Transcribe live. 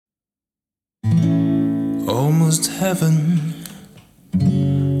almost heaven.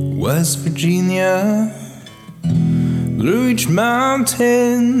 West Virginia, Blue Ridge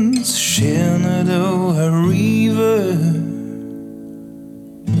Mountains, Shenandoah River.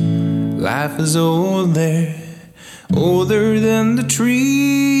 Life is old there, older than the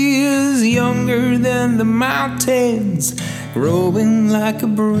trees, younger than the mountains, growing like a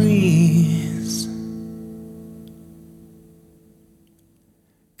breeze.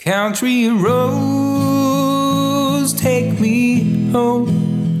 Country roads take me home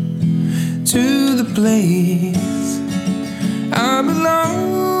to the place I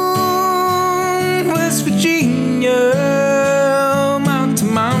belong. West Virginia,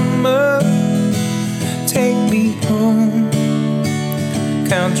 Mountain Mama, take me home.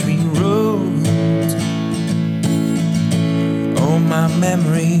 Country roads, all my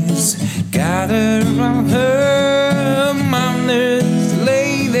memories gather around her. Mountains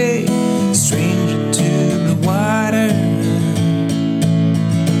lay they, stranger to the water,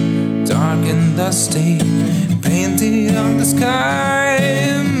 dark and dusty, painted on the sky.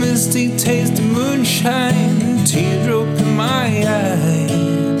 Misty taste of moonshine, teardrop in my eye.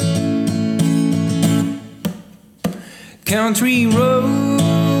 Country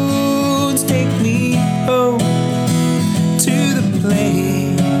roads take me home to the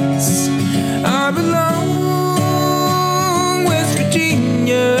place I belong. West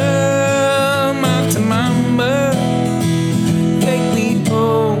Virginia, Mountain Mama, take me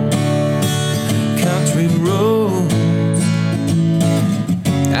home. Country roads,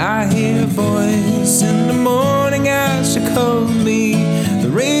 I hear a voice in the morning as she calls me. The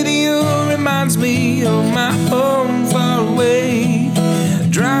radio reminds me of my home far away.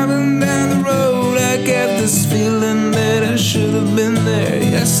 Driving down the road, I get this feeling that I should have been there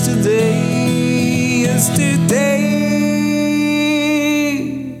yesterday.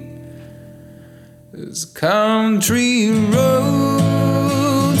 This country road.